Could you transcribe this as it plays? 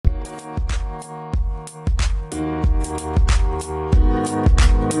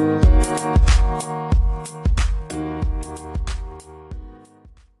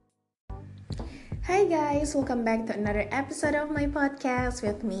guys, welcome back to another episode of my podcast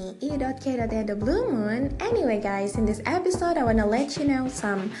with me, E.K. the Blue Moon. Anyway guys, in this episode I want to let you know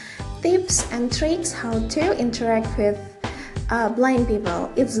some tips and tricks how to interact with blind people.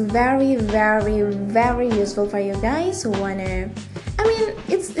 It's very useful for you guys who wanna,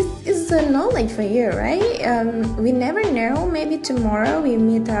 it's a knowledge for you, right? We never know, maybe tomorrow we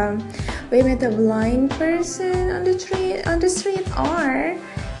meet a blind person on the street, or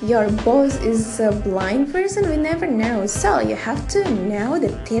your boss is a blind person. We never know, so you have to know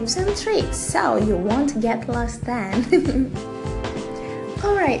the tips and tricks so you won't get lost then.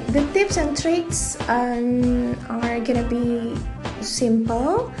 Alright, the tips and tricks are gonna be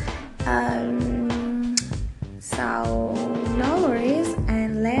simple, so no worries,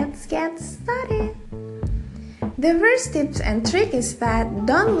 and let's get started. The first tips and trick is that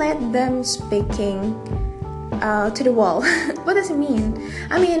don't let them speaking to the wall. What does it mean?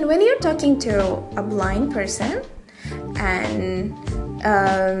 When you're talking to a blind person, and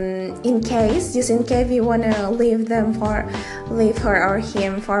in case you wanna leave her or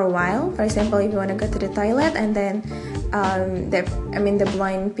him for a while. For example, if you wanna go to the toilet and then the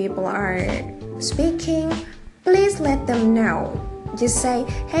blind people are speaking, please let them know. Just say,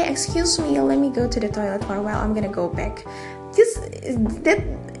 hey, excuse me, let me go to the toilet for a while, I'm gonna go back. Just that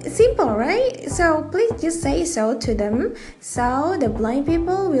simple, right? So please just say so to them, so the blind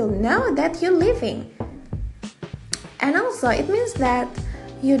people will know that you're leaving. And also it means that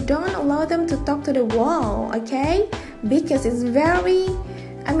you don't allow them to talk to the wall, okay? Because it's very,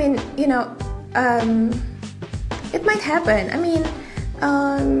 it might happen.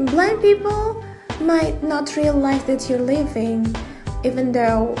 Blind people might not realize that you're leaving, even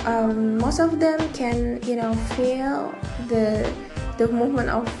though most of them can, feel the movement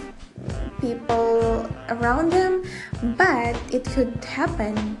of people around them, but it could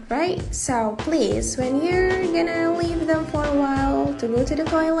happen, right? So please, when you're gonna leave them for a while to go to the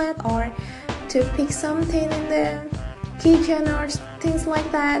toilet or to pick something in the kitchen or things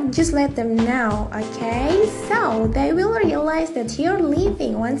like that, just let them know, okay? So they will realize that you're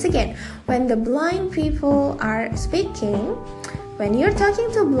leaving. Once again, when the blind people are speaking, when you're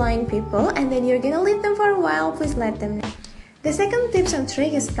talking to blind people and then you're gonna leave them for a while, please let them know. The second tips and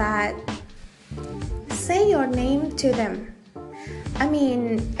trick is that say your name to them.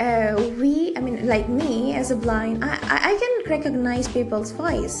 Like me as a blind, I can recognize people's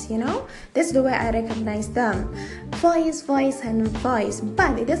voice, that's the way I recognize them. Voice, and voice.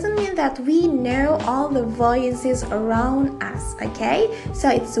 But it doesn't mean that we know all the voices around us, okay? So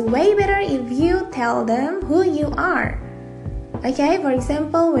it's way better if you tell them who you are. Okay, for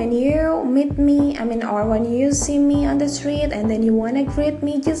example, when you meet me, or when you see me on the street and then you want to greet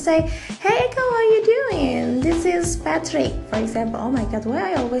me, just say, hey Echo, how are you doing? This is Patrick, for example. Oh my god,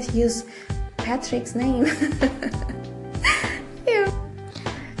 why I always use Patrick's name?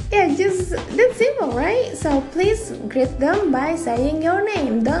 Yeah, just that's simple, right? So please greet them by saying your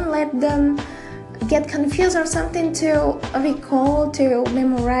name. Don't let them get confused or something to recall, to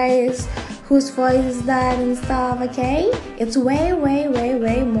memorize whose voice is that and stuff, okay? It's way more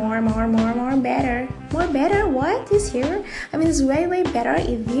better. More better? What is here? It's way better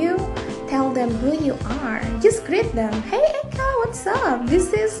if you tell them who you are. Just greet them. Hey Eka, what's up?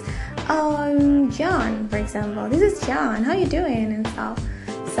 This is John, for example. This is John. How you doing and stuff?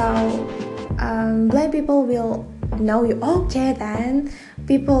 So blind people will know you. Okay, then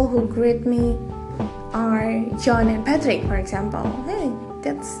people who greet me are John and Patrick, for example. Hey,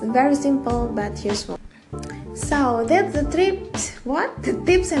 that's very simple but useful. So that's the tips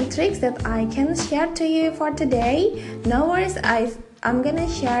and tricks that I can share to you for today. No worries, I'm gonna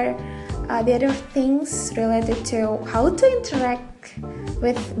share the other things related to how to interact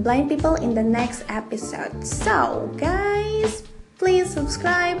with blind people in the next episode. So guys, please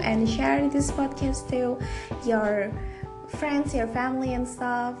subscribe and share this podcast to your friends, your family and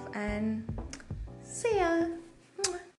stuff, and see ya.